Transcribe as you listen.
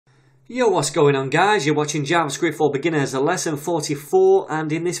Yo, what's going on guys? You're watching JavaScript for Beginners, lesson 44, and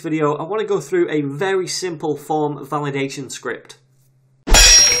in this video I want to go through a very simple form validation script.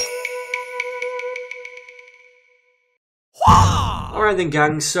 Alright then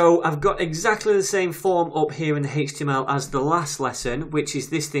gang, so I've got exactly the same form up here in the HTML as the last lesson, which is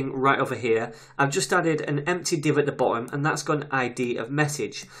this thing right over here. I've just added an empty div at the bottom and that's got an ID of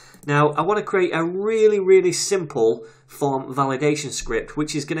message. Now I want to create a really simple form validation script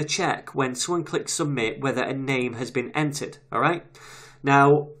which is going to check when someone clicks submit whether a name has been entered. Alright,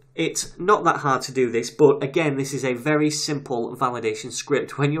 now it's not that hard to do this, but again this is a very simple validation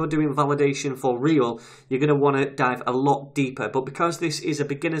script. When you're doing validation for real, you're going to want to dive a lot deeper, but because this is a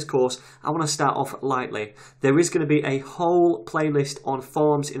beginner's course, I want to start off lightly. There is going to be a whole playlist on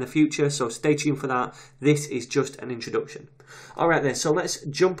forms in the future, so stay tuned for that. This is just an introduction. Alright then, so let's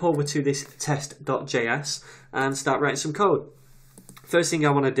jump over to this test.js and start writing some code. First thing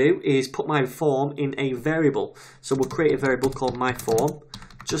I want to do is put my form in a variable. So we'll create a variable called myForm,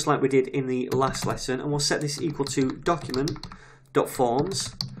 just like we did in the last lesson, and we'll set this equal to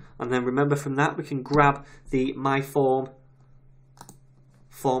document.forms, and then remember from that we can grab the myForm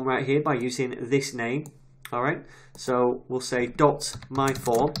form right here by using this name. Alright, so we'll say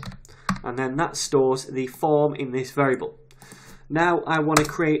 .myForm, and then that stores the form in this variable. Now I want to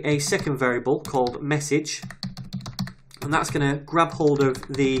create a second variable called message, and that's going to grab hold of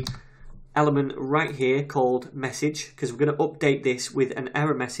the element right here called message, because we're going to update this with an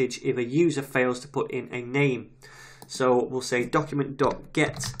error message if a user fails to put in a name. So we'll say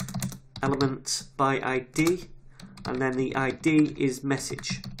document.get element by ID, and then the ID is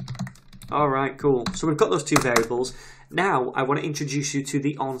message. Alright, cool. So we've got those two variables. Now I want to introduce you to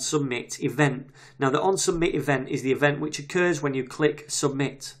the onsubmit event. Now the onsubmit event is the event which occurs when you click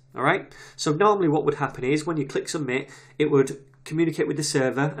submit. Alright, so normally what would happen is when you click submit, it would communicate with the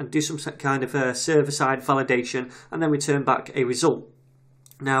server and do some kind of server-side validation and then return back a result.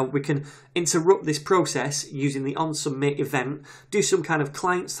 Now we can interrupt this process using the onsubmit event, do some kind of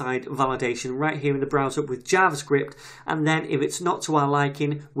client-side validation right here in the browser with JavaScript, and then if it's not to our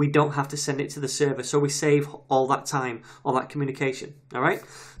liking, we don't have to send it to the server, so we save all that time, all that communication. Alright,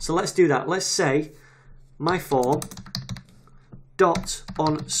 so let's do that. Let's say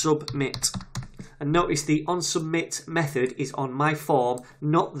myForm.onSubmit. And notice the onSubmit method is on myForm,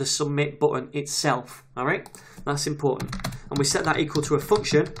 not the submit button itself. Alright, that's important. And we set that equal to a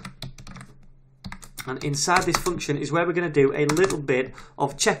function. And inside this function is where we're going to do a little bit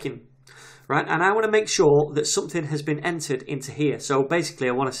of checking. Right, and I want to make sure that something has been entered into here. So basically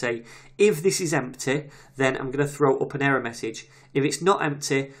I want to say, if this is empty, then I'm going to throw up an error message. If it's not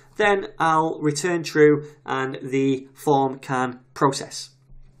empty, then I'll return true and the form can process.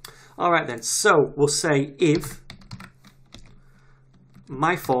 Alright then, so we'll say if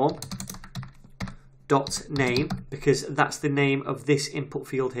myForm.name, because that's the name of this input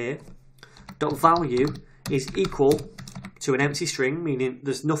field here, .value is equal to an empty string, meaning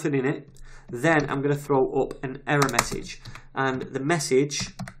there's nothing in it, then I'm going to throw up an error message. And the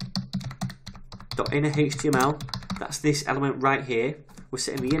message .inner HTML, that's this element right here, we're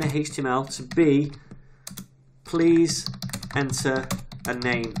setting the inner HTML to be please enter a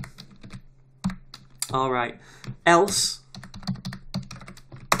name. Alright, else,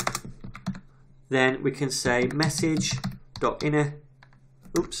 then we can say message.inner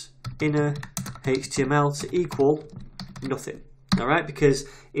HTML to equal nothing. Alright, because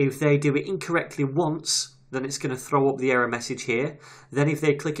if they do it incorrectly once, then it's going to throw up the error message here. Then if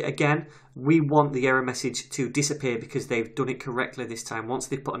they click it again, we want the error message to disappear because they've done it correctly this time once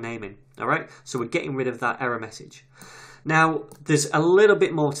they put a name in. Alright, so we're getting rid of that error message. Now, there's a little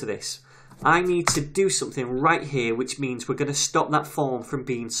bit more to this. I need to do something right here, which means we're going to stop that form from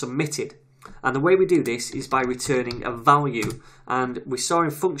being submitted. And the way we do this is by returning a value. And we saw in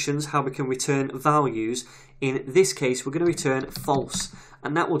functions how we can return values. In this case, we're going to return false.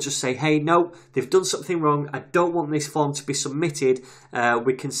 And that will just say, hey, no, they've done something wrong. I don't want this form to be submitted.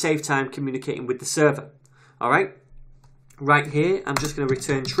 We can save time communicating with the server. All right. Right here, I'm just going to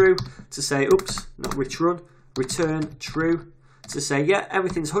return true to say, oops, not return true. To say, yeah,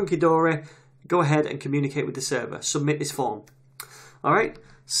 everything's hunky-dory, go ahead and communicate with the server, submit this form. Alright,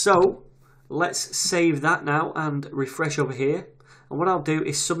 so let's save that now and refresh over here. And what I'll do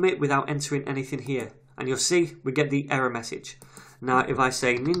is submit without entering anything here. And you'll see we get the error message. Now if I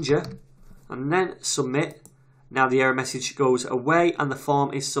say ninja and then submit, now the error message goes away and the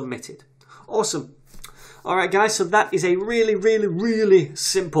form is submitted. Awesome. Alright guys, so that is a really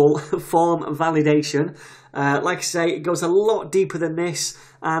simple form validation. Like I say, it goes a lot deeper than this,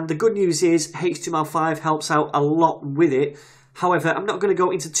 and the good news is HTML5 helps out a lot with it. However, I'm not going to go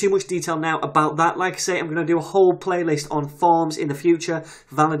into too much detail now about that. Like I say, I'm going to do a whole playlist on forms in the future,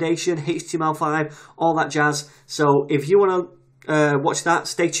 validation, HTML5, all that jazz. So if you want to watch that,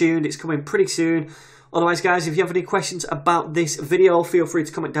 stay tuned. It's coming pretty soon. Otherwise, guys, if you have any questions about this video, feel free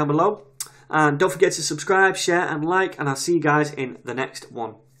to comment down below. And don't forget to subscribe, share, and like. And I'll see you guys in the next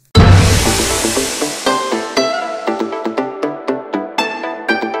one.